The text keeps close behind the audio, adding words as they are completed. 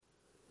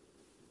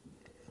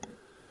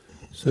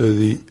So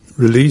the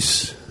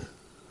release,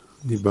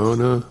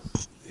 nibbana,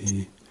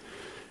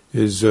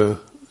 is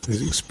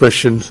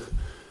expression.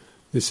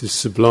 This is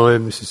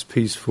sublime. This is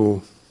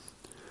peaceful.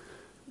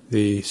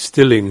 The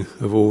stilling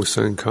of all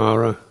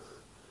sankhara,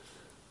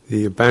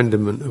 the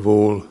abandonment of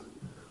all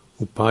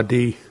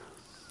upadhi.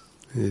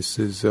 This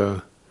is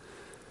the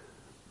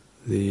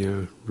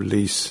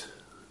release,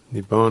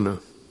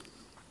 nibbana.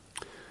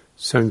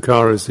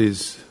 Sankharas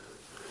is,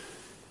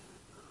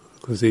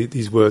 because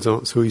these words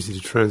aren't so easy to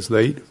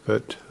translate,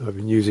 but I've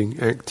been using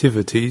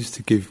activities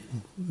to give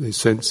the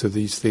sense of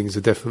these things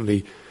are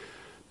definitely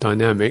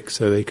dynamic,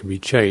 so they can be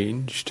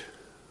changed.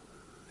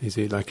 Is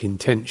it like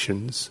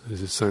intentions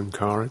as a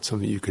sankhara? It's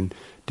something you can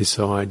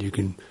decide. You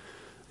can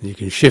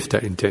shift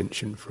that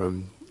intention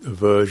from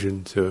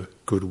aversion to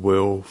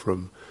goodwill,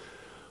 from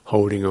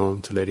holding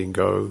on to letting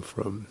go,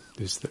 from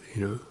this,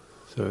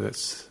 So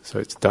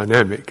it's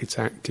dynamic. It's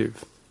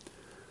active.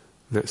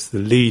 And that's the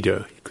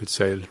leader, you could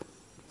say.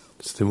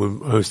 It's the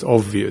most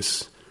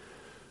obvious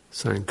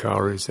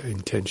sankhara is that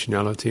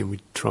intentionality, and we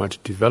try to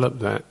develop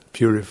that,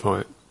 purify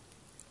it.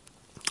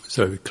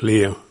 So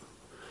clear,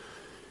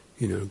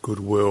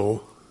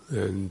 goodwill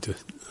and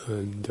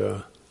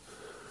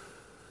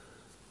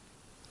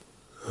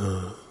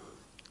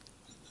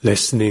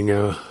lessening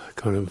our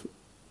kind of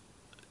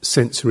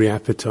sensory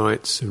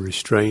appetites,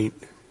 restraint,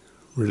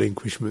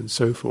 relinquishment, and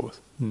so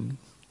forth.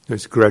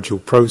 It's a gradual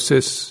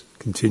process,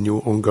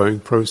 continual,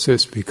 ongoing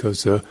process,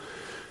 because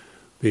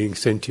being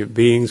sentient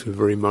beings, we're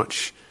very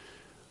much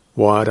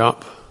wired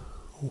up,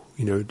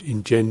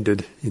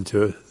 engendered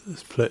into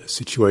a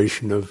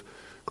situation of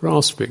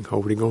grasping,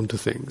 holding on to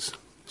things.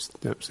 It's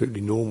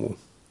absolutely normal.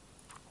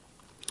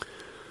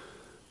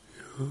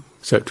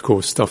 Except, of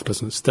course, stuff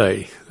doesn't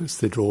stay. That's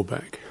the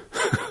drawback.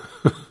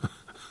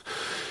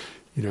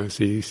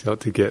 So you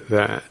start to get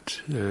that,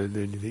 and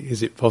then you think,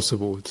 is it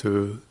possible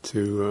to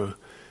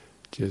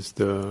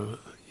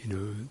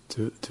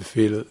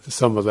feel that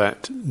some of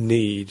that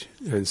need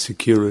and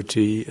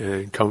security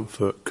and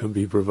comfort can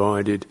be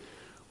provided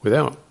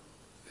without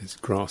this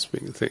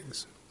grasping of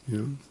things,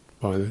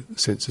 by the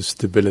sense of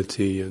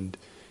stability and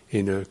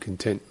inner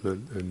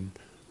contentment and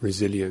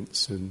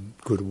resilience and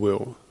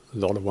goodwill. A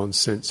lot of one's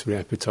sensory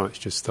appetites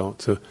just start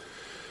to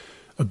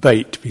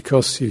abate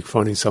because you're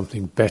finding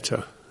something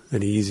better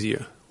and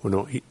easier, or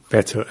not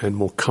better and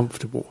more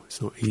comfortable.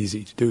 It's not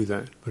easy to do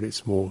that, but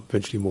it's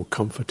eventually more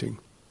comforting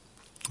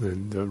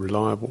and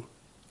reliable.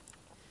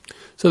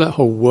 So that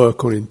whole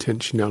work on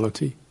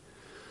intentionality.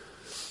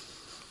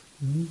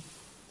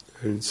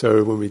 And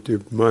so when we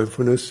do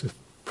mindfulness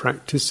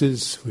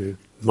practices, with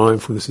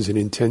mindfulness as an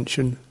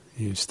intention,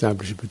 you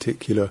establish a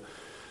particular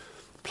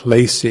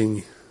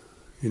placing,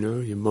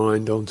 your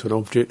mind onto an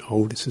object,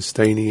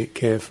 sustaining it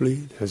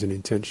carefully. It has an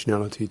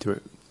intentionality to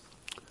it.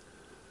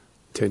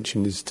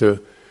 Intention is to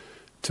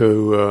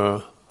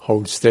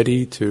hold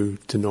steady, to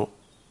not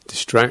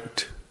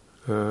distract,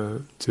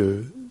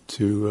 to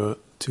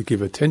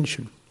give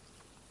attention.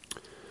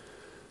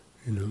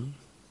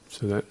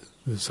 So that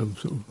there's some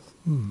sort of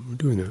we're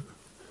doing that.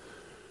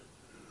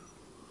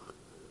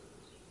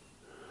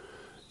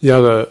 The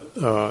other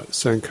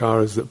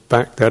sankharas that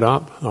back that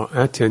up are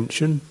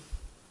attention,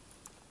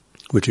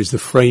 which is the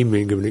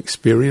framing of an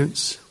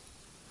experience.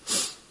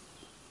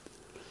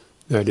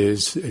 That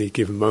is, at any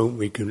given moment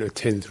we can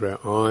attend through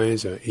our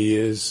eyes, our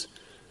ears,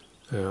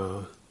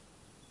 our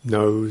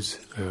nose,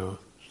 our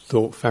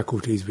thought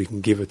faculties. We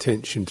can give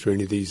attention through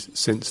any of these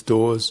sense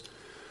doors.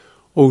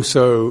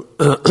 Also,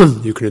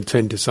 you can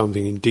attend to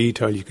something in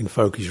detail. You can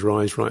focus your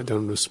eyes right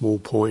down on a small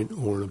point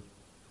or on a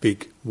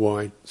big,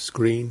 wide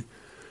screen.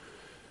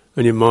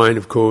 And your mind,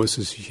 of course,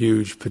 has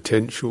huge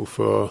potential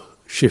for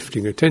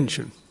shifting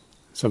attention.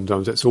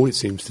 Sometimes that's all it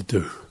seems to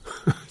do.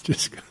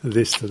 Just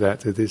this to that,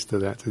 to this to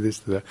that, to this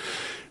to that,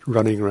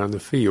 running around the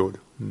field.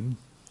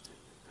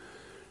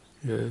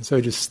 Yeah,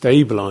 so just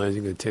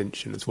stabilizing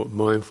attention is what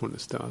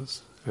mindfulness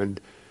does.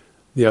 And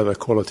the other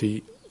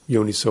quality,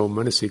 yoniso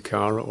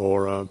manasikara,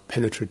 or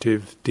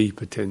penetrative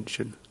deep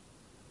attention.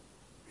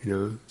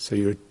 So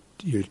you're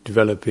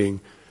developing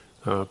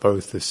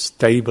both the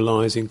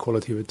stabilizing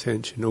quality of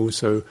attention,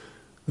 also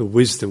the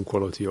wisdom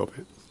quality of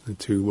it. The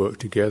two work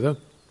together.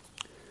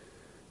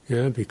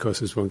 Yeah,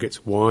 because as one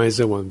gets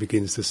wiser, one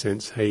begins to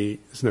sense, hey,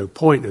 there's no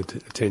point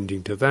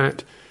attending to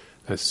that.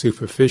 That's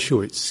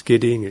superficial, it's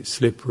skidding, it's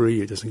slippery,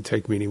 it doesn't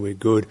take me anywhere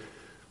good.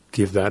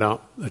 Give that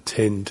up,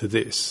 attend to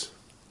this.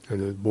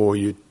 And the more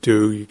you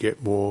do, you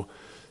get more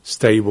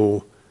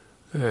stable,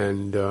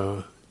 and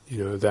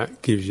that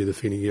gives you the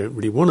feeling you don't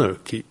really want to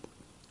keep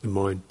the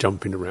mind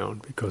jumping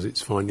around, because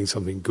it's finding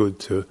something good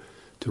to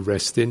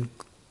rest in.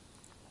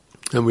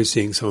 And we're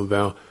seeing some of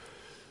our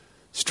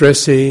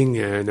stressing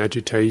and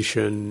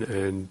agitation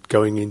and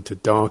going into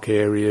dark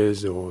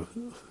areas or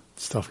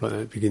stuff like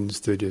that begins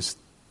to just,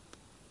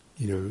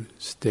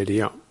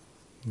 steady up.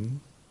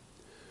 And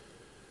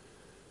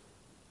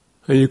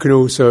you can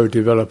also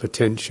develop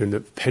attention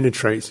that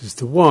penetrates as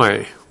to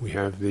why we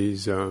have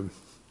these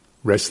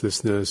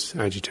restlessness,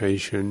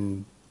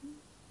 agitation,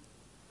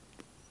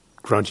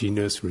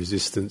 grudginess,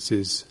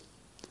 resistances,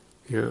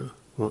 Yeah,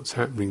 what's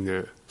happening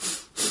there?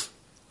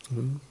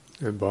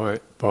 And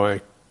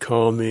by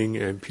calming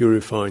and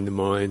purifying the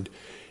mind,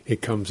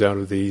 it comes out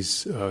of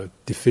these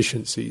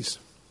deficiencies.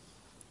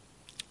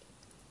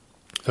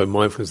 So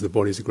mindfulness of the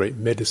body is a great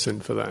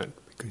medicine for that,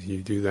 because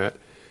you do that,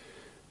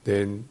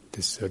 then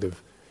this sort of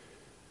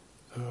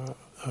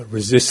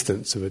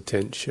resistance of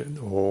attention,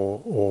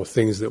 or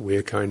things that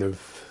we're kind of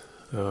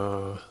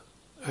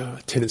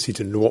tendency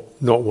to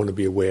not want to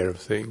be aware of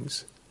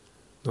things,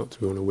 not to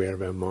be unaware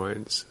of our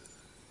minds.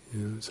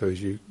 So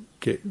as you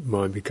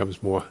mind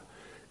becomes more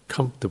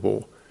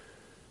comfortable,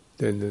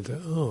 then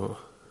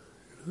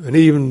and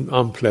even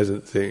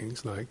unpleasant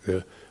things like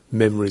the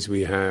memories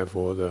we have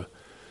or the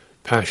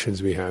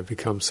passions we have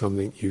become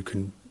something you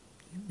can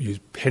use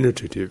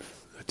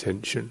penetrative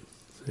attention,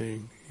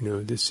 saying,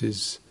 this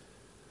is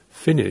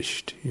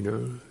finished,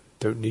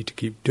 don't need to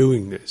keep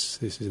doing this.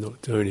 This is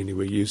not going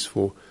anywhere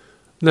useful.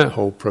 And that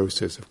whole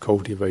process of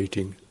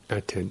cultivating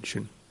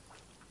attention.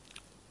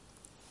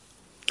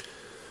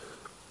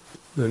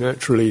 Now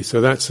naturally, so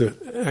that's an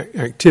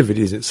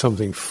activity, is it?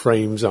 Something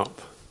frames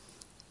up,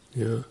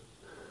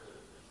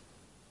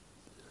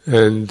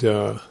 and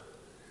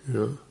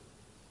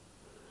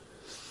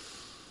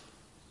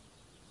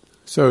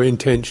so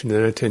intention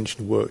and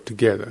attention work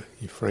together.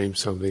 You frame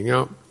something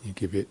up,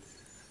 you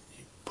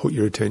put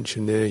your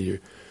attention there, you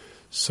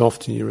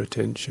soften your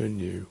attention,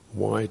 you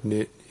widen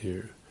it,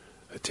 you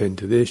attend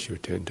to this, you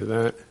attend to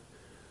that,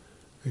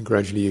 and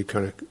gradually you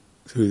kind of,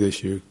 through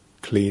this you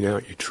clean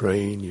out, you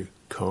train, you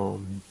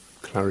calm,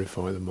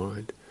 clarify the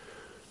mind.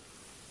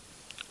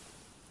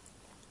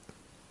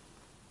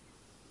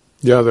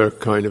 The other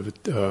kind of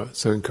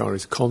sankhara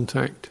is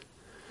contact,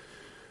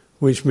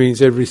 which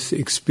means every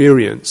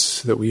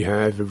experience that we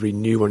have, every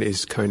new one,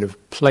 is kind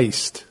of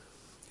placed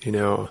in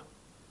our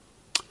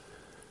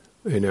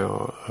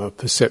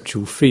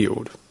perceptual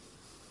field.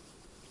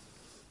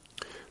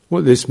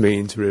 What this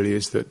means really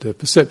is that the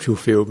perceptual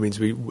field means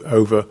from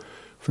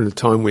the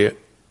time we're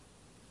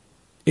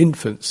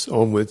infants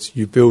onwards,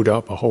 you build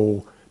up a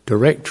whole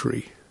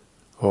directory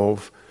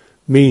of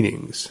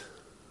meanings.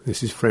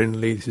 This is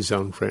friendly, this is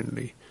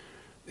unfriendly.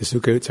 This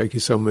will take you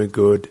somewhere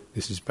good,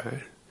 this is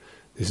bad.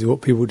 This is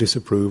what people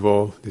disapprove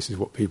of, this is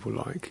what people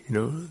like. In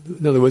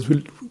other words,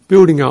 we're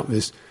building up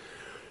this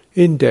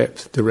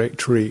in-depth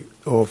directory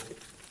of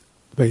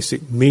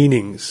basic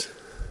meanings,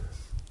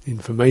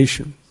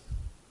 information.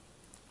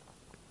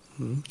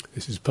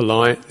 This is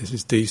polite, this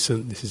is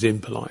decent, this is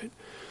impolite.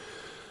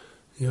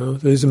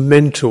 There's a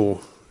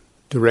mental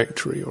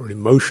directory or an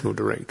emotional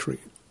directory.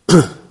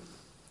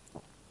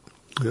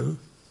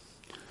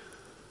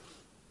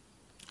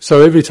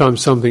 So every time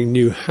something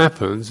new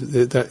happens,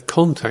 that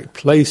contact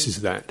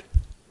places that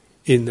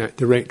in that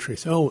directory.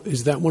 So,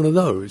 is that one of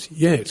those?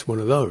 Yeah, it's one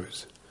of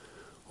those.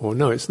 Or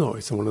no, it's not,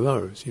 it's one of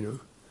those,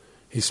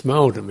 He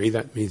smiled at me,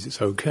 that means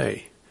it's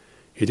okay.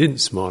 He didn't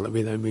smile at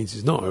me, that means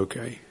it's not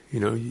okay.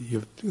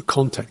 Your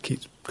contact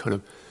keeps kind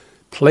of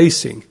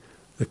placing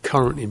the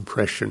current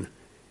impression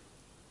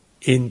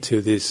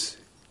into this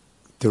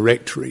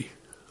directory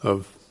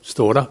of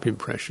stored up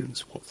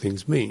impressions, what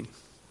things mean.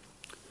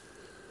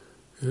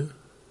 Yeah?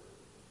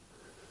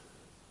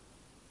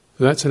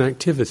 So that's an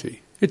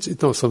activity. It's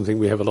not something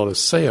we have a lot of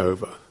say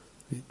over.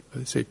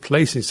 It's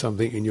placing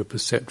something in your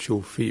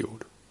perceptual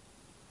field.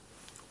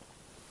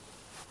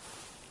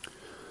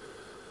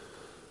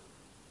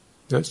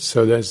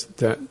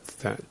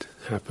 That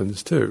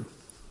happens too.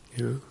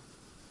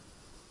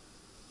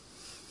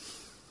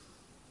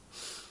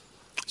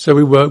 So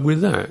we work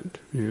with that.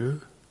 You're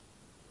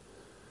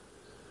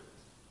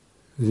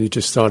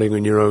just starting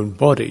on your own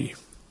body.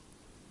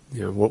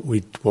 What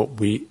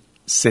we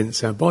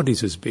sense our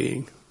bodies as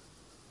being,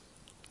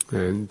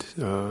 and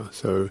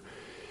so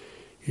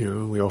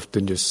we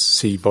often just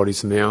see bodies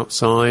from the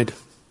outside.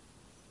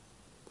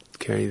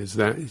 Okay, there's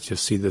that. You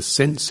just see the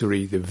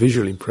sensory, the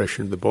visual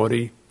impression of the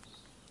body.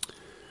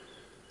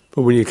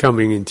 But when you're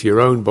coming into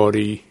your own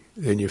body,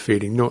 then you're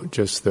feeling not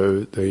just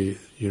the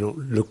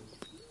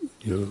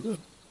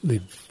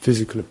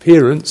physical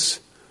appearance,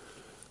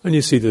 and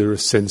you see there are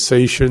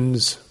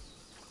sensations,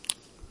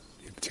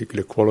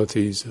 particular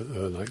qualities,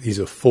 like these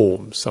are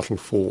forms, subtle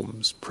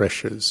forms,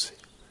 pressures,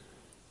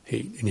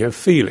 heat, and you have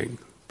feeling,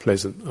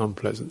 pleasant,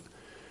 unpleasant.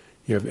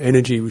 You have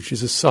energy, which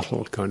is a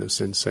subtle kind of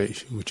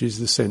sensation, which is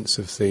the sense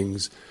of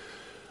things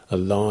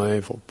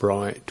alive or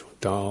bright or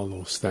dull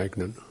or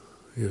stagnant,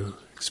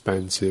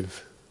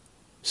 expansive,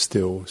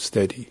 still,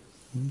 steady.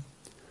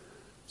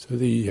 So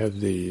you have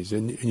these,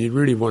 and you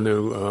really want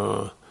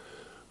to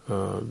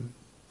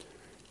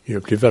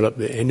develop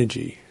the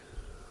energy,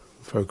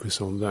 focus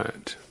on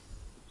that,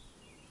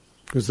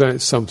 because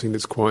that's something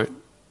that's quite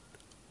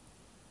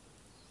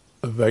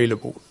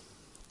available,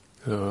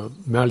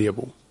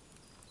 malleable.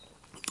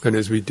 And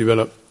as we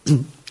develop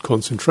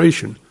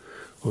concentration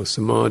or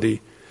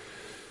samadhi,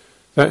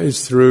 that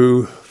is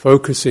through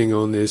focusing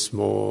on this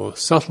more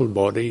subtle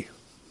body,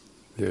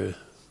 the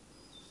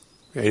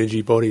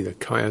energy body, the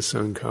kaya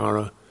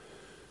sankhara,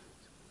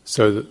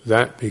 so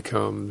that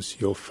becomes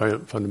your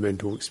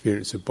fundamental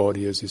experience of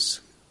body as this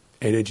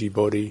energy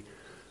body,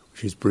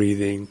 which is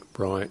breathing,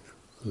 bright,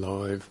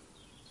 alive.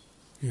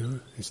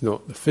 It's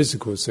not the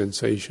physical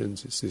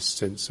sensations, it's this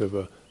sense of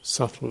a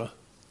subtler.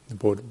 The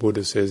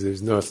Buddha says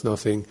there's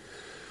nothing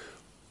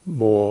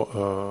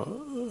more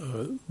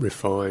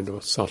refined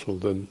or subtle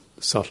than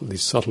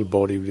this subtle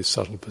body with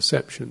subtle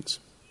perceptions.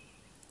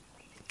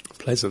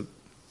 Pleasant.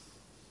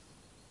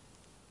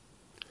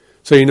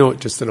 So you're not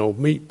just an old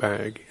meat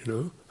bag,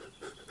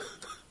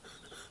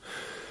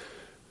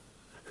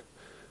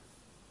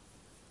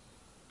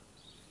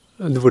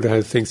 And the Buddha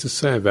had things to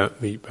say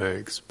about meat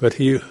bags, but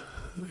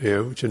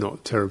which are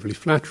not terribly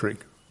flattering.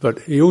 But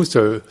he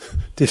also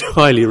did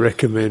highly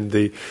recommend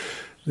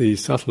the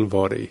subtle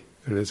body,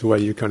 and it's a way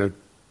you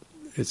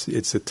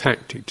it's a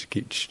tactic to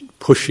keep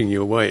pushing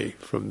you away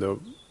from what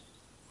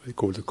they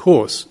call the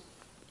coarse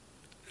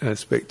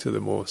aspect to the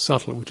more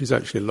subtle, which is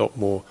actually a lot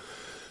more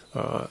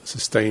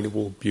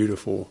sustainable,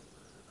 beautiful,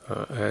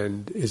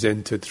 and is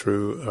entered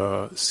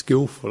through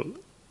skillful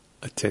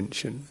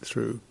attention,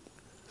 through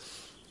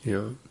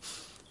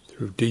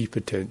deep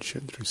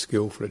attention, through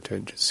skillful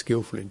attention,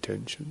 skillful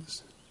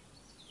intentions.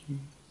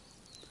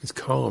 It's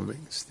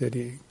calming,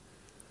 steadying.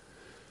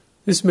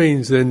 This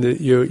means then that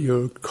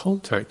your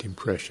contact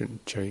impression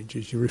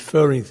changes. You're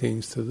referring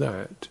things to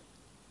that,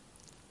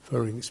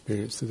 referring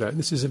experience to that. And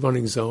this is one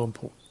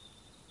example.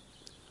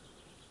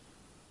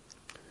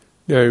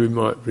 We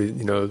might, we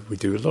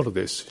do a lot of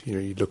this.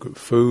 You look at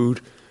food,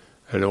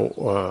 and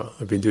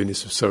I've been doing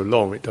this for so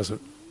long,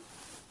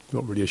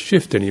 not really a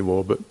shift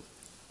anymore, but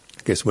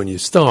I guess when you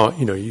start,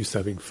 you're used to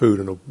having food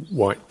on a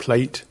white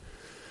plate,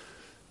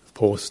 of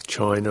course,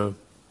 china,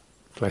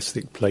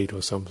 plastic plate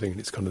or something, and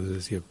it's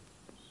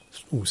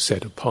all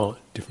set apart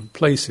in different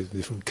places,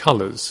 different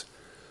colours.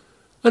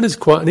 And there's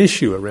quite an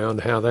issue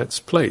around how that's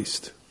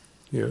placed.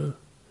 You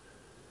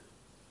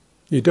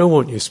don't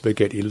want your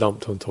spaghetti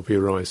lumped on top of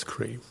your ice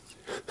cream.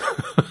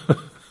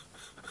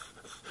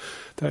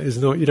 That is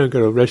not, you don't go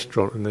to a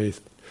restaurant and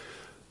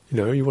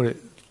you want it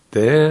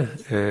there,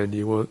 and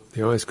you want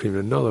the ice cream in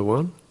another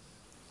one,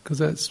 because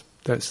that's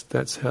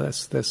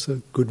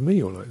a good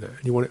meal like that.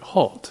 And you want it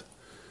hot,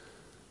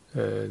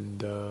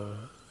 and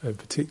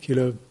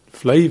particular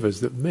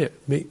flavours that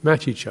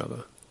match each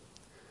other.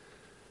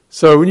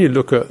 So when you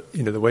look at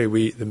the way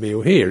we eat the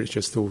meal here, it's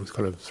just all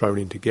kind of thrown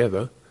in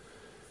together.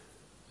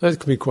 That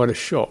can be quite a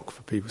shock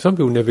for people. Some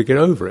people never get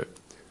over it.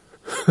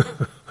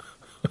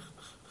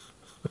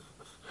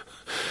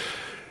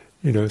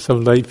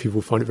 Some lay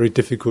people find it very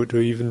difficult to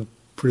even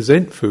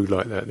present food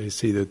like that. They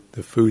see the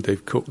food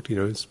they've cooked,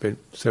 spent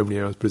so many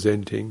hours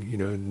presenting,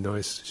 a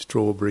nice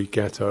strawberry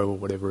gatto or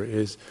whatever it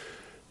is,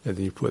 and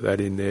then you put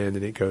that in there, and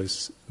then it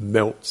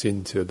melts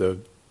into the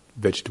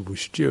vegetable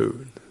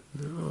stew.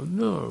 Oh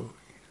no,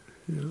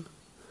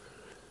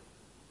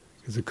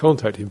 because the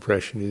contact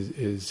impression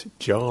is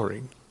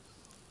jarring.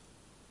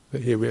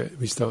 But here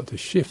we start to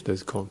shift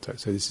those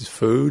contacts. So this is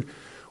food,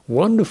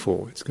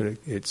 wonderful. It's going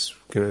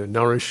to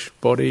nourish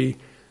body,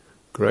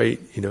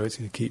 great. It's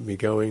going to keep me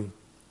going.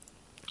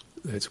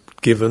 It's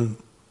given,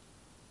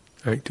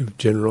 act of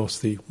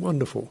generosity,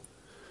 wonderful.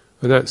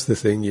 And that's the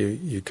thing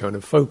you kind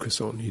of focus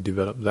on. You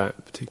develop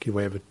that particular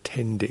way of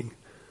attending.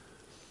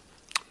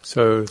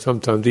 So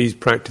sometimes these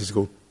practices are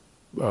called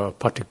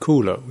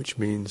patikula, which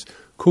means,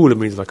 kula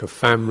means like a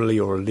family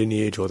or a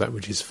lineage or that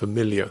which is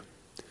familiar.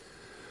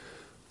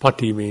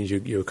 Pati means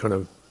you're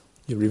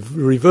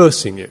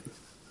reversing it,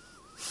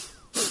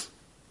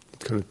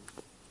 kind of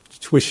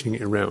twishing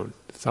it around,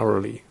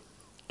 thoroughly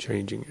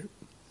changing it.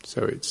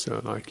 So it's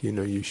like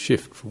you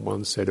shift from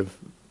one set of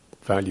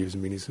values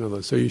and meanings to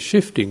another. So you're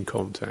shifting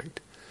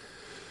contact.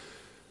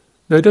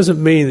 Now it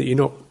doesn't mean that you're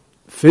not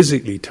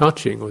physically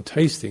touching or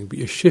tasting, but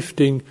you're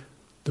shifting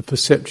the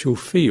perceptual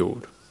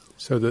field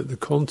so that the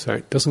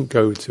contact doesn't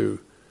go to,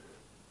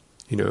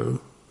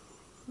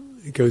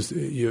 it goes.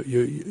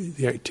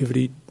 The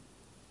activity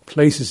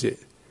places it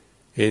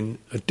in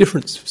a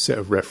different set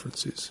of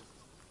references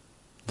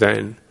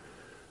than,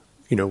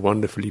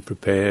 wonderfully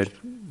prepared,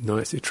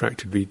 nice,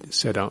 attractively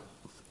set up,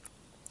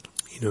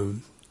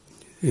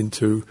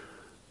 into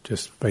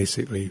just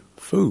basically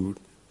food,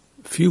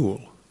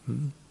 fuel.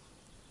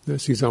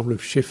 That's the example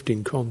of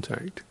shifting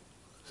contact.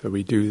 So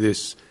we do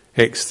this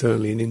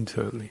externally and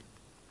internally.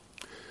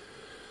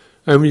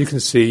 And you can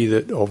see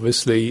that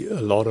obviously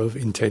a lot of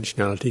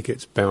intentionality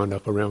gets bound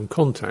up around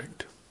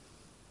contact.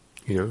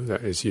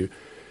 That is, you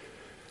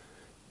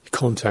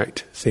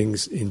contact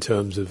things in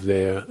terms of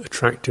their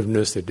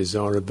attractiveness, their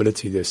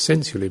desirability, their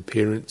sensual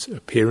appearance.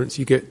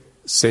 You get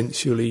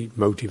sensually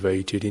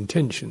motivated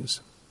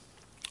intentions.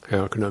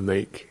 How can I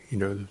make,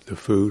 the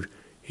food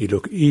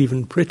look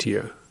even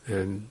prettier?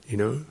 And,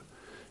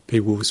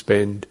 people will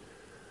spend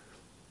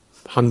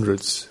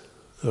hundreds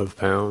of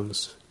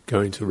pounds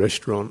going to a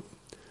restaurant,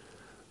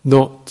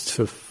 not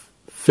to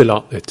fill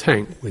up their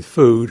tank with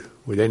food,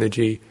 with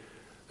energy.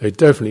 They're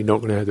definitely not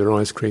going to have their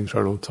ice cream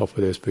thrown on top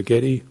of their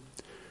spaghetti.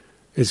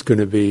 It's going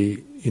to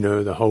be,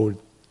 the whole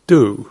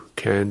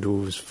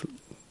candles,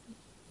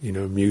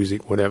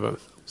 music, whatever.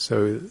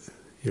 So,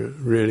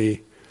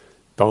 really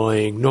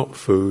buying not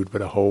food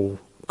but a whole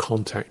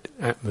contact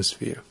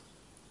atmosphere.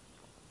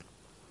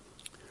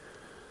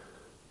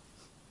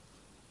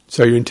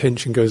 So your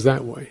intention goes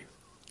that way.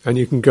 And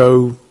you can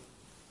go,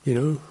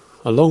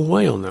 a long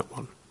way on that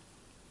one.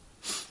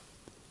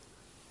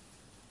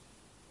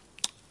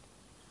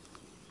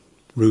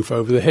 Roof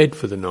over the head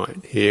for the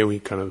night. Here we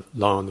kind of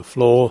lie on the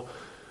floor,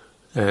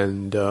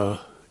 and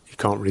you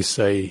can't really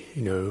say,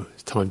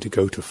 it's time to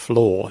go to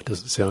floor. It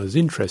doesn't sound as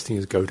interesting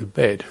as go to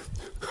bed.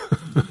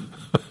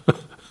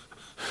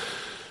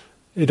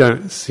 You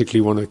don't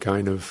particularly want to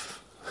kind of,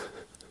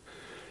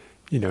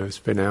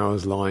 spend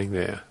hours lying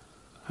there.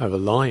 Have a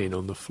lie-in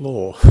on the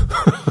floor.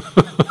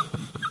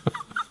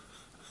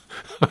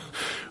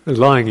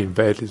 Lying in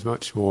bed is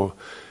much more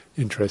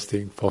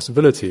interesting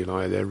possibility.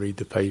 Lie there, read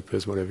the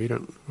papers, whatever. You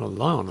don't want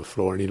to lie on the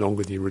floor any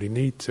longer than you really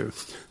need to.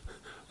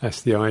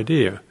 That's the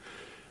idea.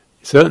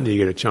 Certainly you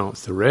get a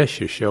chance to rest,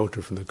 you're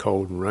sheltered from the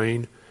cold and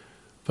rain,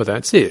 but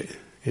that's it.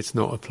 It's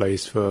not a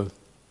place for,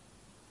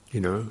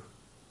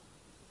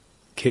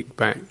 kick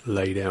back,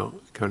 laid out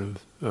kind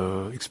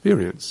of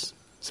experience.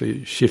 So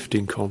you're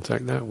shifting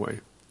contact that way.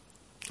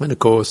 And of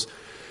course,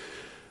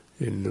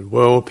 in the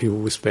world, people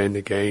will spend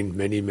again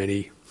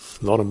a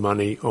lot of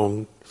money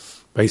on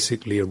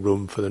basically a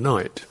room for the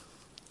night.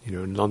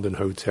 In London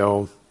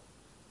hotel,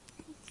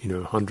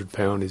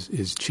 £100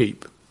 is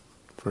cheap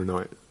for a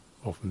night.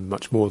 Often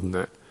much more than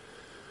that.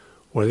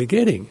 What are they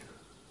getting?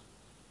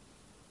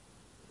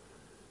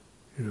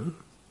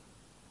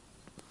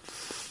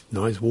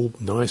 Nice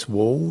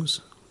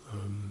walls,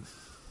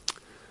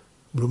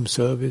 room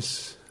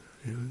service,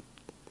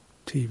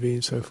 TV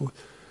and so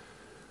forth.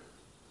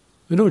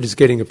 They're not just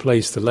getting a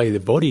place to lay the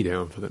body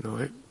down for the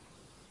night.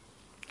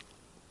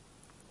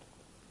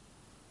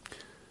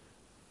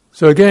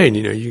 So again,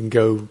 you can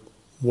go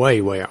way,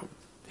 way up.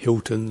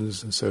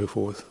 Hiltons and so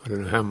forth. I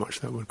don't know how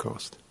much that would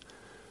cost.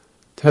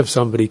 To have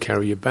somebody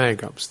carry your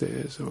bag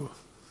upstairs or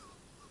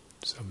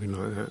something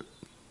like that.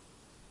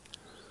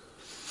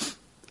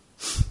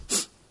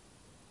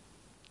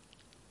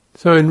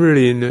 So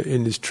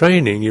in this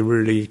training, you're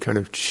really kind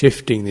of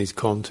shifting these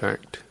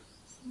contact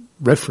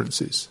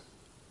references.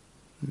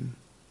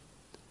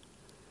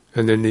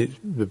 And then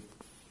the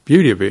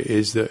beauty of it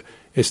is that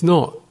it's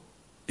not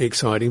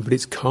exciting, but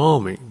it's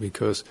calming,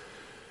 because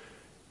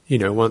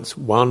once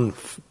one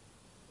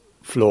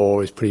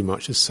floor is pretty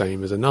much the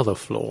same as another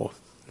floor,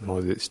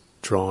 either it's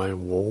dry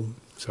and warm,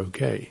 it's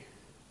okay.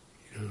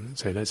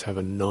 Let's say let's have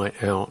a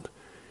night out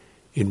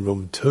in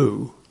room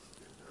 2.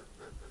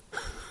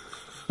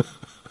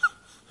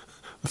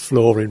 The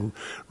floor in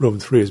room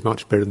 3 is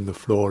much better than the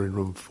floor in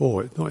room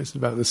 4. It's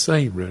about the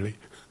same, really.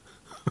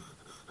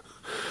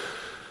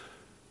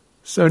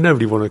 So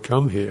nobody want to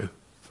come here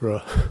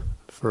for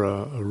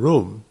a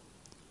room.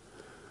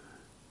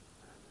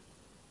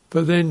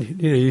 But then,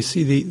 you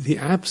see the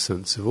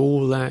absence of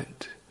all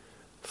that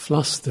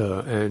fluster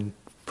and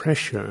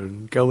pressure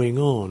and going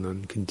on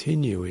and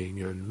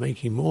continuing and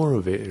making more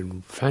of it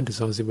and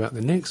fantasizing about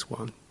the next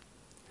one.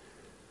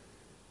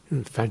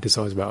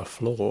 Fantasize about a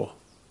floor.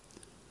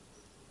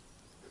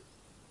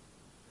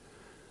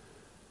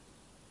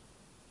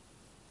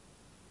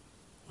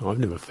 I've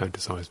never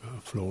fantasized about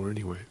a floor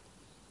anyway.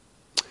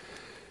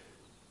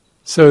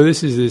 So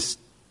this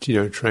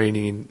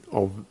training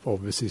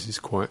of this is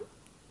quite...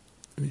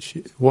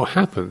 What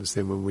happens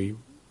then when we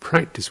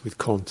practice with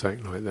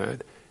contact like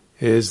that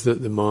is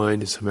that the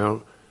mind is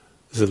somehow...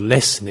 There's a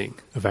lessening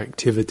of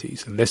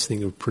activities, a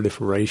lessening of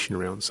proliferation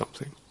around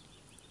something.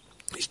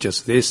 It's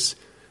just this,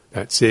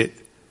 that's it,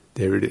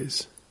 there it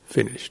is,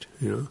 finished,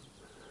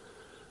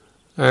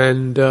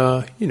 And,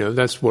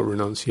 that's what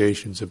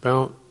renunciation's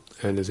about.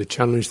 And there's a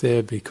challenge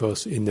there,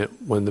 because in that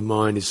when the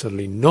mind is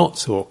suddenly not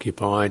so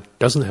occupied,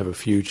 doesn't have a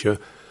future,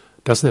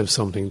 doesn't have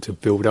something to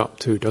build up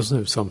to, doesn't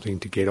have something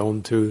to get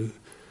on to,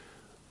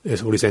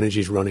 there's all this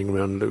energy running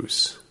around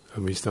loose.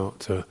 And we start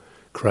to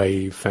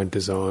crave,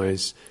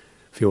 fantasize,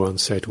 feel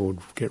unsettled,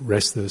 get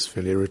restless,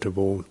 feel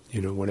irritable,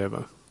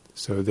 whatever.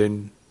 So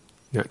then,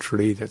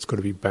 naturally, that's got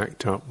to be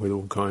backed up with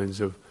all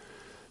kinds of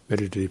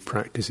meditative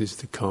practices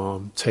to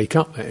calm, take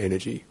up that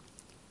energy.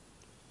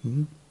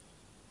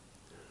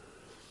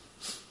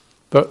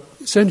 But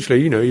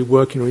essentially, you're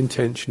working on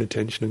intention,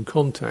 attention and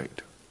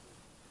contact.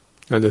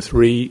 And the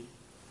three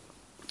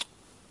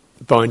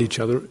bind each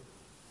other,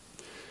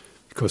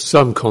 because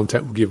some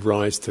contact will give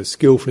rise to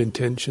skillful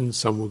intentions,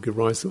 some will give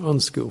rise to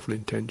unskillful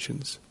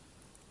intentions.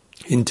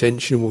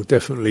 Intention will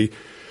definitely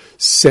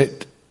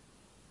set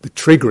the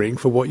triggering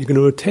for what you're going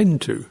to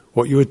attend to.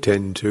 What you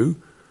attend to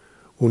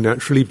will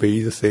naturally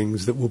be the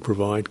things that will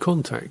provide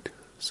contact.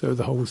 So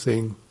the whole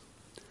thing,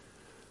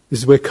 this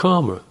is where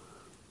karma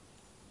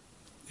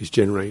is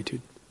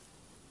generated.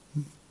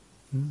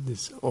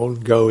 This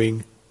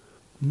ongoing.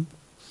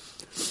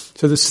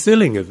 So the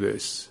stilling of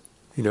this,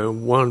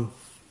 one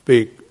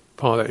big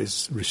part of that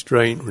is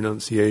restraint,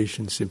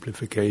 renunciation,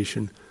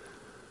 simplification.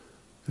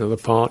 Another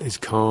part is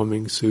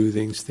calming,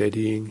 soothing,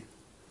 steadying.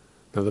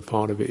 Another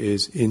part of it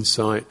is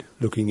insight,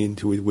 looking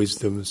into with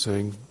wisdom and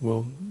saying,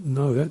 well,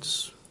 no,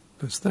 that's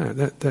That's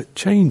that. That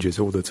changes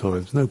all the time.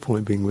 There's no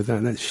point being with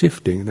that. That's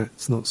shifting.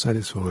 That's not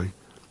satisfying.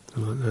 I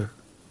like that.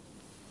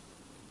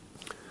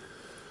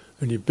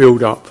 And you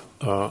build up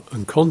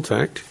and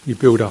contact. You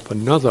build up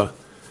another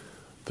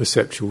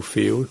perceptual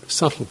field,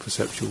 subtle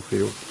perceptual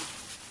field.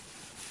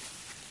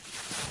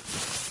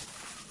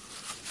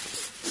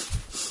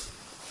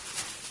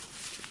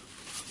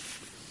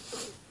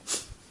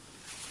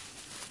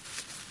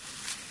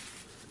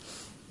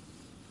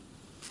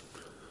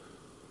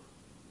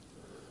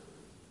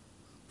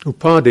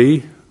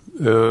 Upadhi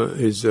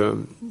is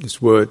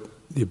this word,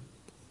 the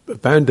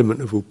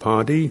abandonment of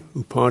upadhi.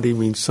 Upadhi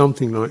means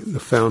something like the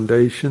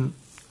foundation,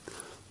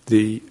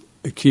 the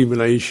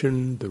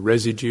accumulation, the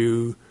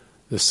residue,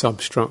 the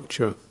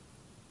substructure,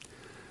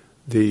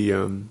 the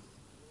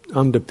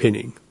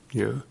underpinning.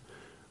 You know.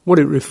 What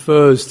it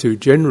refers to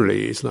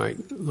generally is like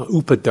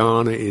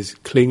upadana is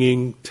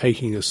clinging,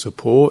 taking a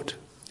support.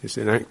 It's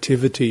an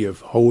activity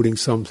of holding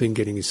something,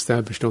 getting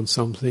established on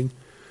something.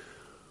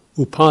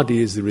 Upadhi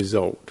is the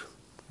result.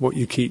 What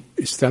you keep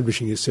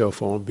establishing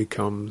yourself on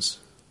becomes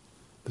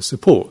the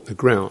support, the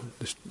ground,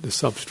 the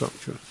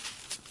substructure.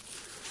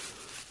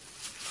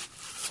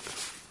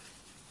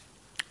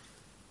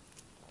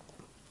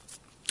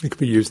 It can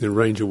be used in a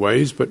range of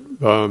ways, but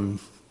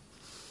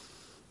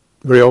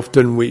very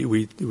often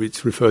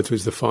it's referred to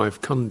as the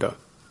five khandha,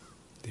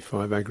 the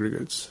five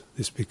aggregates.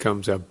 This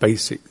becomes our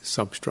basic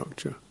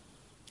substructure.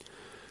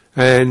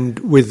 And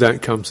with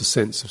that comes a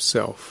sense of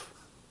self.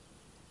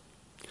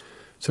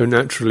 So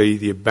naturally,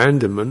 the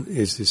abandonment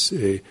is this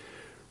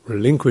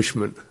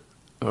relinquishment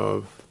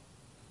of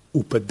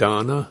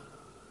upadana,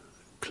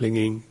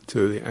 clinging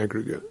to the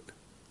aggregate,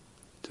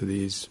 to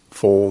these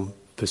form,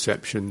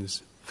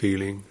 perceptions,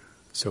 feeling,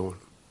 so on.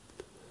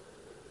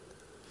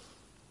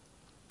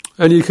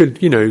 And you could,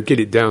 get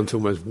it down to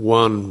almost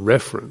one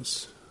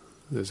reference.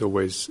 There's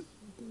always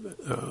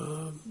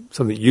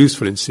something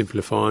useful in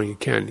simplifying. You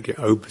can get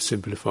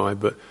oversimplified,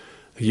 but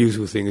the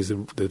useful thing is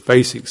the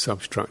basic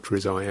substructure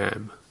is I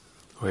am.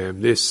 I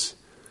am this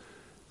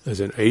as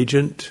an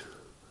agent,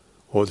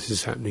 or this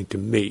is happening to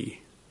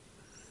me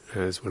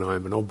as when I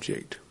am an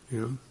object,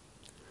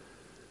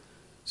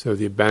 So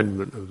the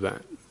abandonment of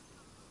that.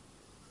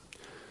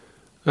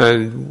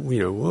 And,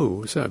 whoa,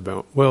 what's that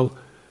about? Well,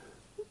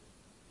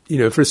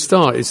 for a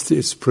start,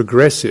 it's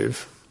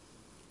progressive,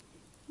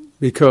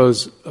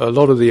 because a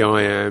lot of the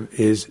I am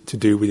is to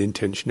do with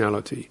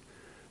intentionality.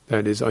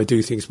 That is, I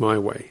do things my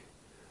way.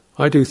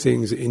 I do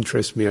things that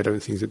interest me, I don't do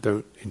things that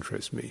don't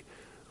interest me.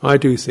 I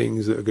do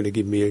things that are going to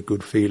give me a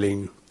good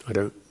feeling. I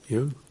don't,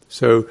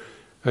 So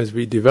as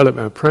we develop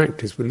our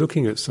practice, we're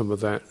looking at some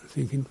of that,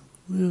 thinking,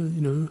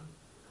 well,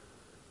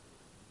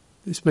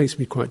 this makes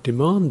me quite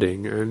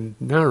demanding and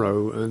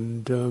narrow,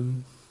 and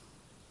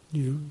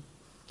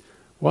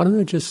why don't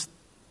I just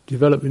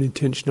develop an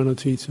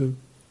intentionality to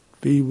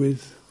be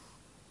with,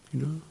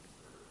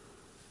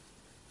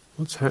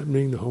 what's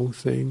happening, the whole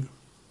thing,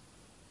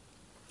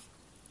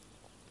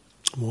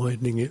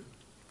 widening it.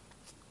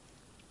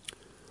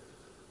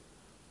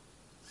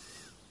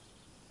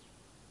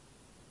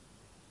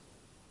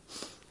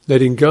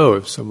 Letting go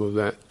of some of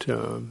that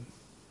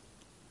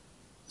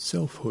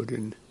selfhood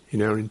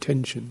in our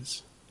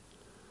intentions.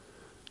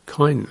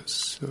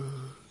 Kindness,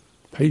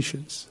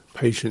 patience.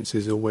 Patience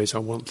is always, I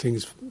want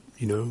things,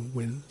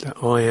 when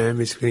that I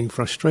am is getting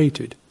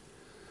frustrated.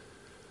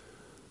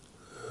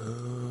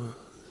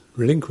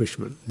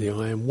 Relinquishment, the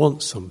I am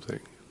wants something,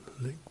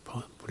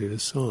 put it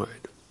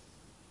aside.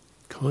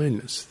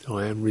 Kindness, the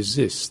I am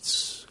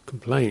resists,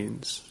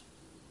 complains.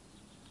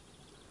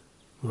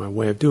 My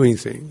way of doing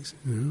things,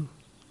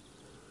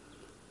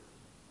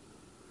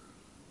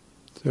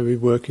 So we're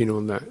working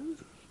on that.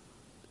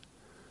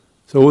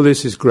 So all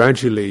this is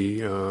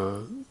gradually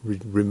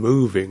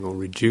removing or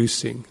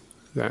reducing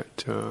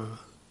that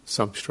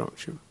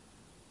substructure.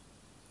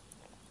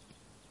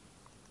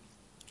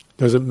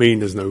 Doesn't mean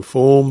there's no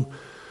form,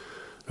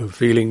 no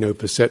feeling, no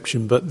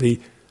perception, but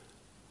the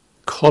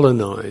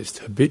colonized,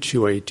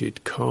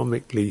 habituated,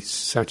 karmically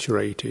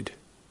saturated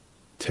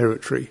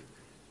territory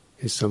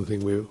is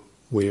something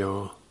we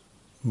are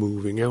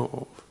moving out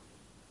of.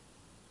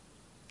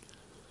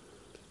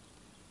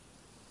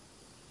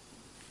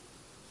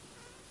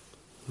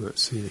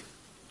 That's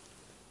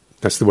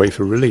the way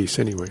for release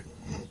anyway.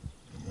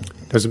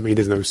 Doesn't mean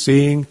there's no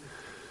seeing,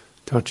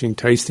 touching,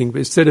 tasting, but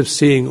instead of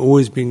seeing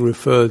always being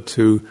referred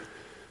to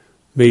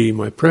me,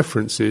 my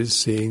preferences,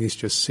 seeing is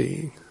just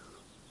seeing.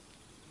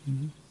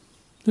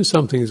 There's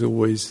something is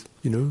always,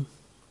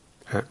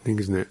 happening,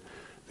 isn't it,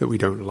 that we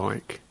don't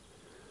like.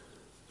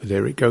 But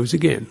there it goes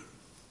again.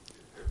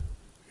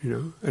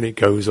 And it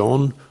goes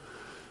on,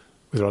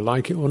 whether I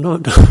like it or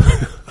not,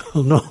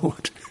 or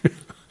not.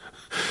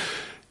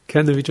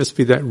 Can there just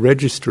be that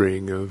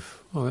registering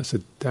of,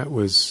 that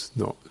was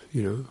not,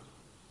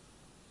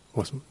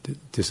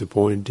 wasn't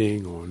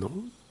disappointing or not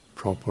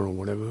proper or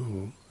whatever,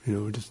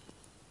 or, just,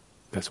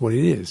 that's what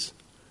it is.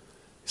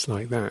 It's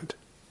like that.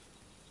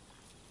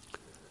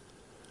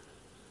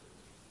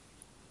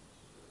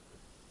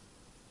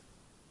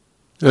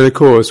 And of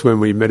course, when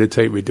we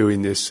meditate, we're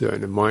doing this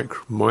in a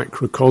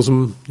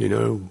microcosm,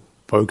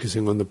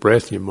 focusing on the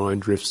breath, your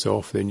mind drifts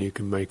off, then you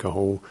can make a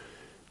whole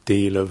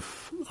deal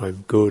of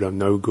I'm good, I'm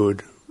no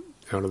good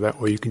out of that,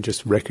 or you can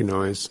just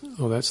recognize,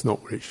 oh, that's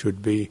not what it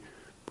should be,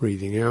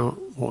 breathing out,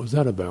 what was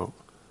that about?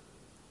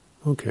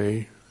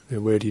 Okay,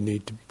 then where do you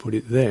need to put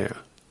it there?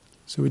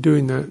 So we're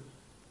doing that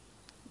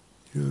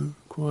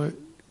quite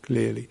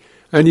clearly.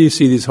 And you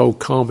see these whole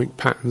karmic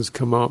patterns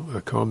come up,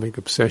 our karmic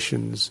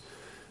obsessions,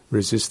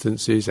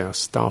 resistances, our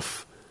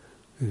stuff.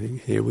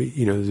 Here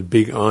there's a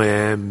big I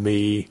am,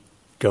 me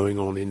going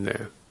on in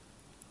there.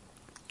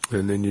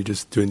 And then you're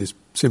just doing this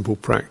simple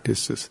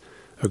practice to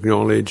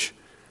acknowledge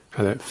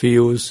how that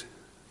feels,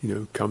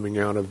 coming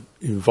out of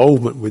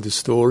involvement with the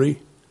story,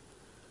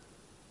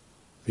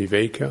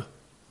 viveka,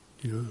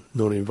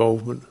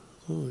 non-involvement,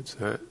 oh, it's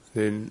that.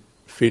 Then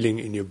feeling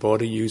in your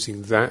body,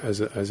 using that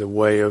as a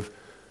way of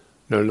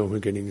no longer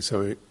getting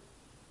so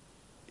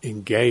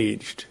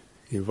engaged,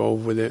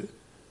 involved with it,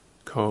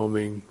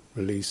 calming,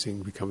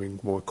 releasing, becoming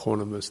more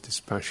equanimous,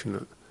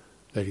 dispassionate,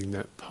 letting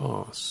that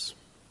pass.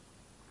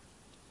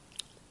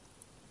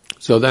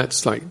 So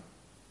that's like,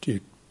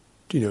 drip,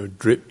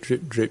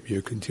 drip, drip.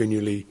 You're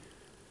continually,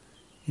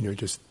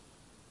 just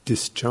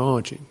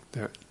discharging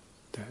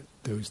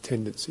those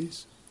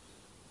tendencies.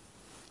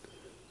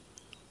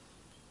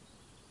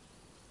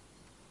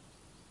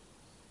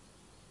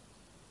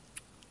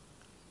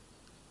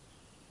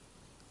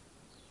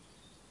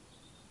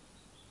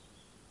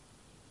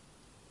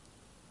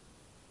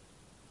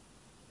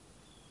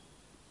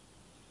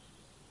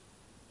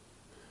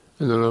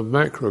 And on a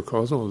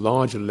macrocosm, on a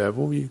larger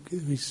level, you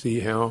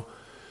see how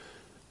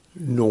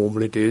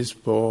normal it is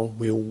for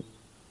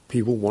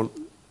people want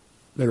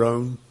their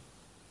own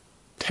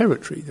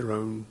territory, their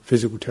own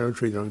physical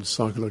territory, their own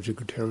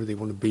psychological territory. They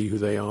want to be who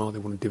they are. They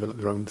want to develop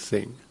their own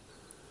thing.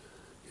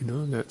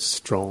 And that's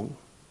strong.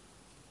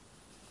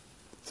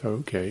 So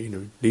okay,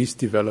 at least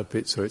develop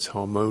it so it's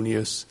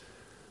harmonious,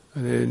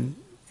 and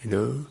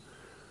then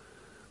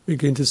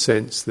begin to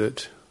sense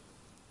that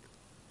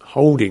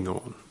holding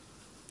on.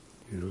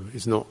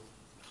 It's not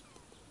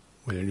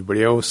when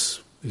anybody else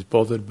is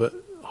bothered, but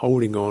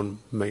holding on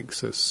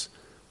makes us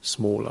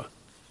smaller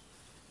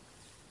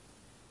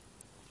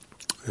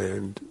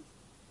and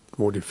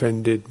more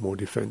defended, more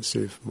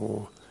defensive,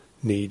 more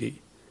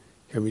needy.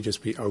 Can we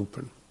just be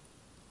open?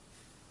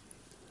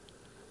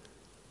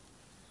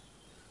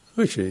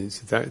 Which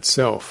is that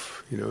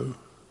itself,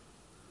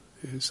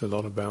 it's a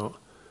lot about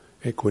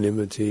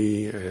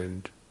equanimity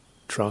and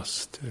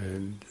trust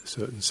and a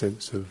certain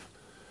sense of,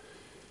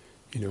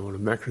 on a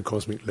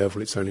macrocosmic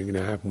level, it's only going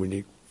to happen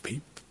when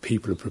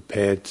people are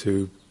prepared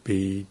to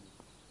be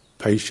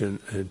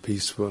patient and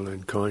peaceful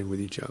and kind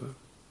with each other.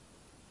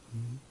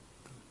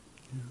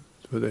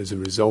 So there's a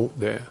result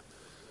there.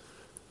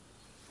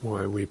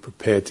 Why we're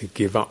prepared to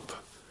give up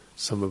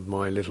some of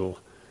my little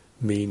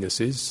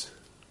meannesses,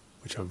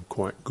 which I'm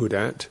quite good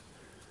at,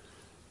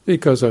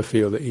 because I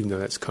feel that even though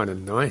that's kind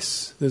of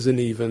nice, there's an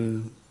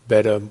even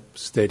better,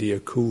 steadier,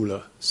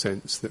 cooler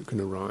sense that can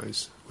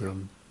arise where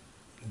I'm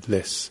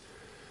less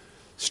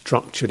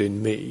structured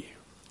in me,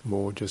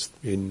 more just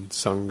in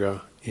Sangha,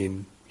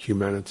 in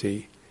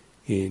humanity,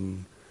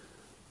 in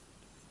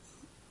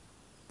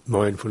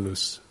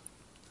mindfulness,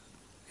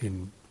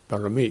 in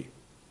parami,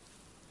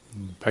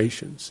 in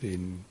patience,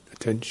 in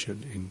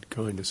attention, in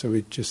kindness. So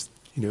we're just,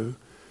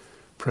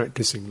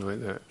 practicing like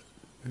that.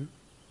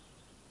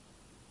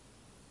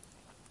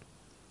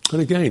 And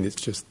again, it's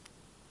just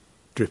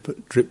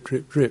drip, drip,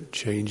 drip, drip,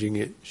 changing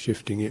it,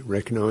 shifting it,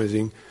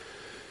 recognizing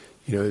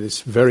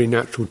this very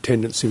natural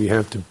tendency we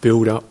have to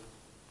build up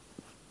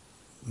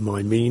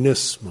my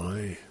meanness,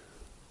 my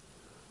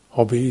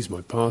hobbies,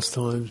 my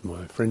pastimes,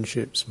 my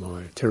friendships,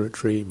 my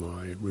territory,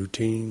 my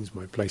routines,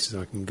 my places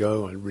I can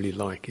go. I really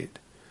like it.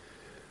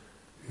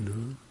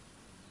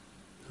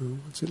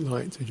 What's it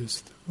like to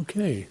just,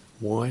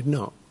 widen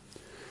up?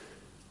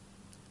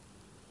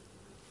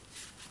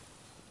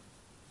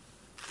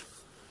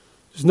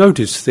 Just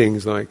notice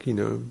things like,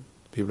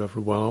 people after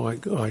a while,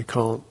 I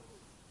can't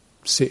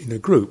sit in a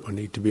group, I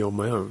need to be on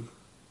my own.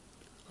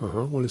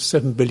 Well, there's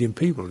 7 billion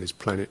people on this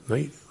planet,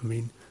 mate. I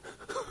mean,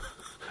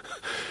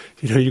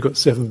 you've got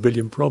 7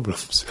 billion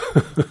problems.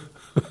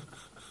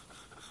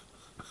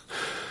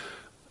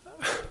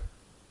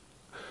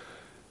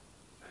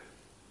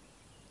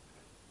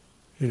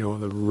 Or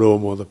the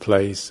room or the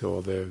place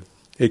or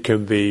it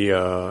can be,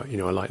 I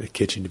like the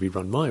kitchen to be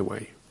run my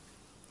way.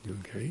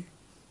 Okay?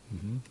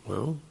 Mm-hmm.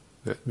 Well,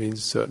 that means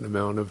a certain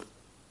amount of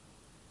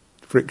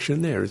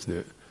friction there, isn't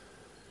it?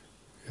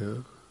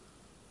 Yeah.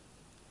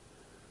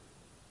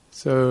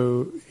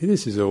 So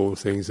this is all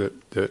things that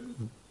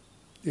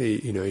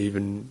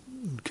even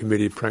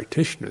committed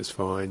practitioners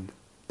find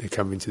they're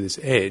coming to this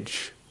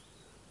edge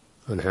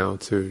on how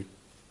to,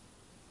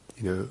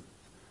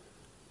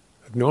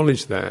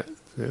 acknowledge that.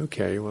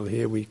 Okay, well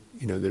here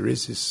there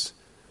is this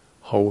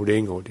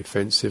holding or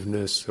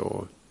defensiveness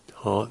or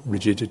heart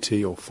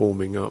rigidity or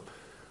forming up.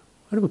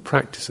 How do we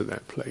practice at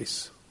that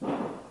place?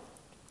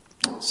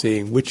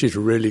 seeing which is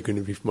really going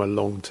to be for my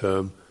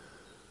long-term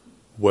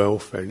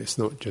welfare, and it's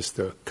not just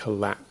a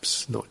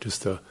collapse, not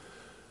just a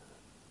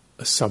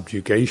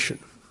subjugation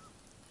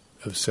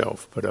of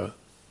self, but a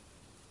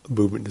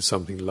movement to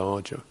something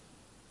larger.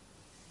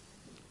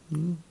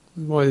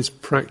 Why this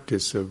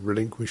practice of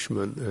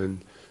relinquishment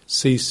and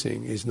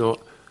ceasing is not,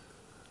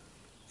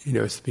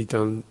 it's to be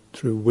done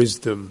through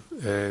wisdom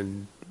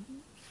and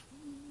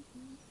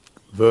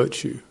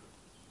virtue,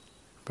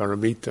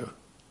 paramita,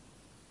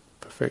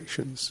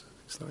 perfections.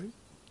 It's like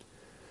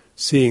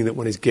seeing that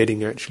one is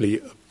getting actually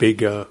a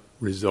bigger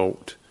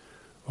result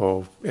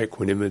of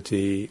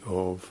equanimity,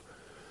 of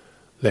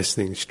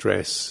lessening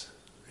stress,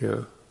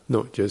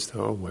 not just,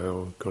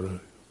 I've got to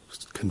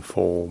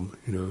conform,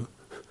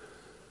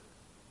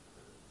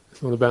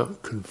 It's not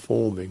about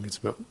conforming, it's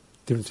about the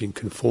difference between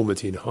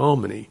conformity and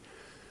harmony.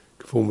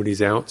 Conformity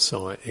is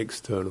outside,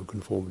 external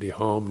conformity.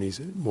 Harmony is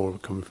more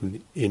coming from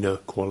the inner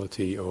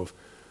quality of,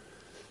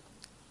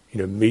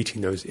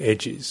 meeting those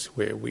edges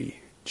where we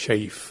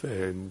chafe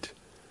and,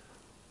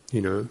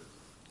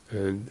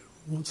 and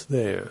what's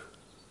there.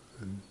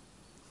 And,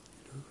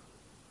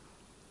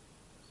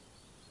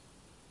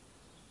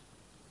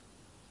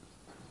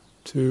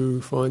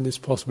 to find this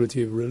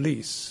possibility of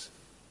release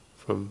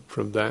from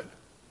that.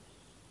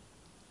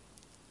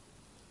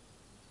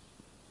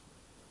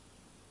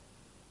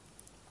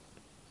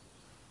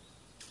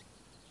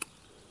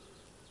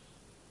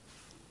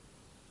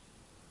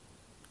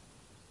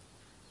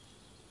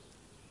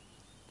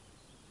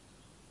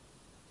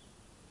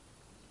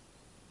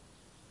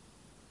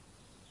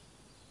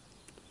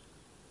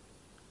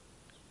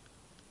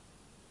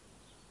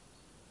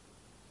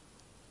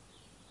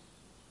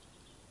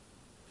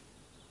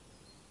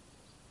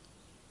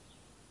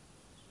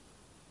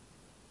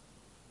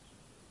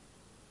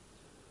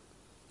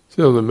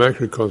 So on the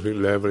macrocosmic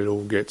level, it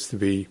all gets to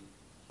be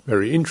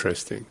very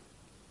interesting.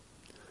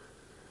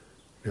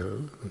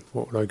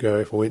 What would I go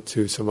if I went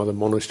to some other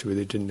monastery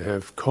that didn't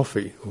have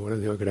coffee? Well, I don't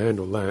think I could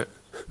handle that.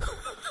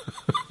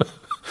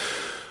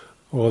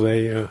 Or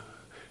there's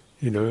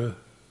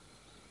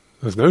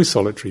no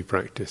solitary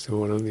practice.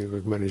 Oh, I don't think I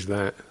could manage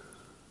that.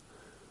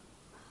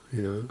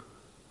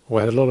 Or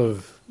I had a lot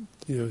of,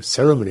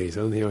 ceremonies.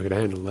 I don't think I could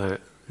handle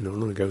that. I'm not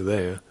going to go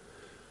there.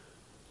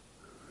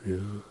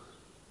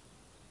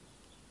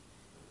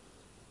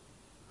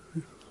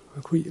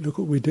 Look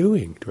what we're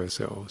doing to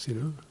ourselves,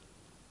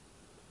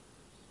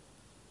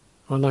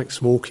 I like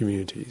small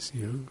communities,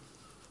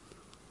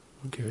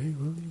 Okay, well, you're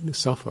going to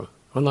suffer.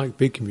 I like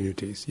big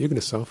communities, you're going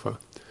to suffer.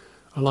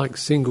 I like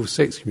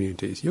single-sex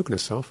communities, you're going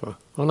to suffer.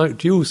 I like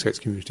dual-sex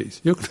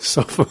communities, you're going to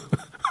suffer.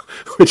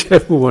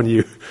 Whichever one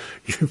you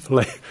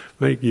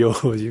make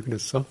yours, you're going to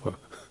suffer.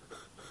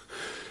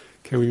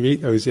 Can we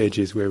meet those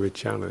edges where we're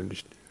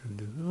challenged?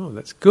 And,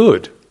 that's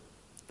good,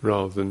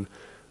 rather than,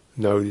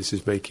 no, this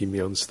is making me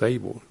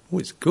unstable. Oh,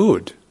 it's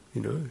good,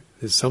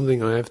 There's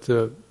something I have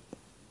to,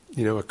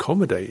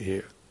 accommodate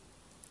here.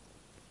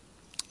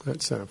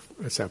 That's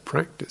our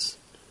practice.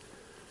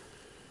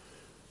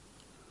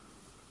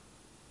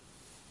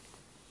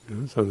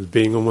 Sometimes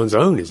being on one's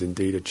own is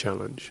indeed a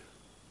challenge.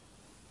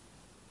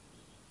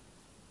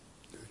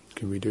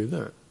 Can we do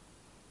that?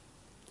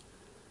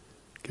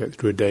 Get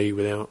through a day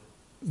without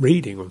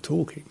reading or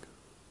talking.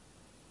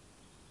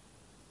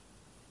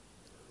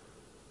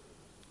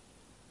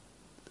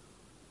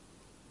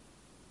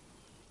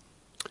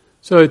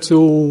 So it's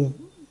all,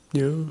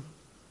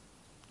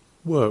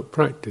 work,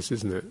 practice,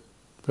 isn't it?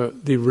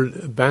 But the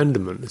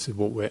abandonment, this is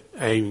what we're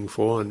aiming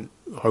for, and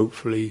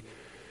hopefully,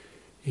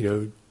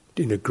 in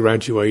a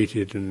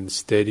graduated and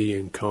steady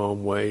and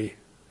calm way,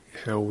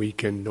 how we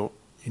can not,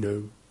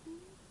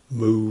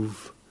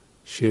 move,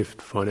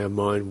 shift, find our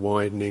mind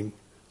widening,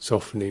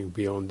 softening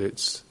beyond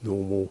its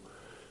normal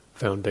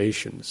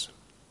foundations.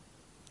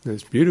 And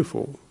it's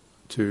beautiful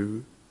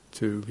to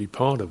be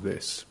part of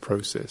this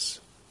process.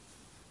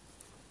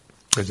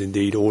 As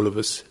indeed all of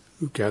us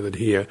who gathered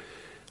here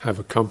have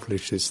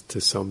accomplished this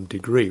to some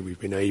degree. We've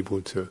been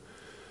able to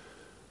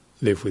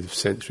live with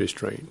sense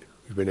restraint.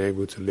 We've been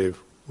able to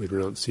live with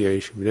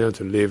renunciation. We've been able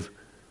to live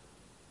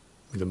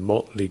with a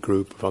motley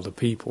group of other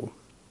people.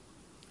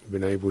 We've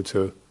been able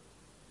to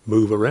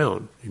move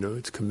around.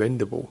 It's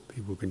commendable.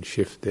 People can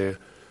shift their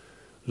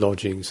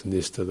lodgings from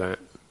this to that,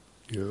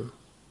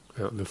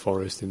 out in the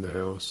forest, in the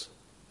house.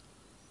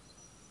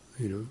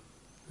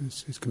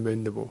 It's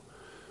commendable.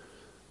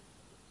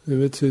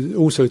 But to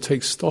also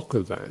take stock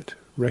of that,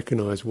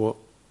 recognise what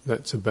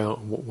that's about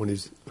and what one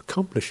is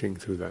accomplishing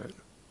through that,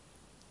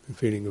 a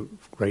feeling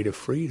of greater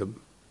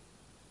freedom,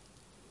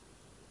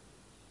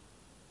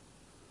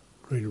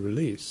 greater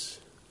release.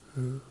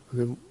 And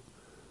then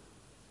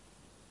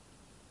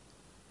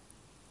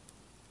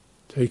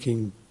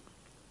taking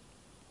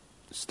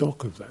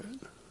stock of that,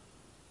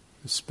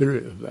 the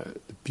spirit of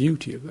that, the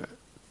beauty of that,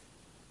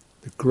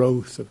 the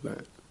growth of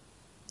that.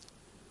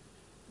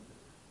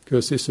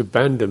 Because this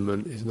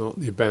abandonment is not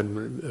the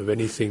abandonment of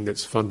anything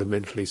that's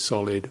fundamentally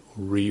solid,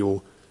 or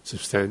real,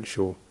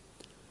 substantial,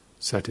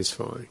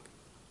 satisfying.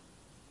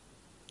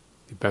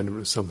 The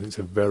abandonment of something that's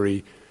a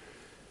very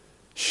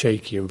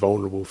shaky and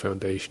vulnerable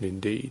foundation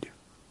indeed,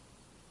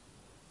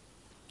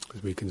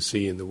 as we can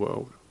see in the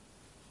world.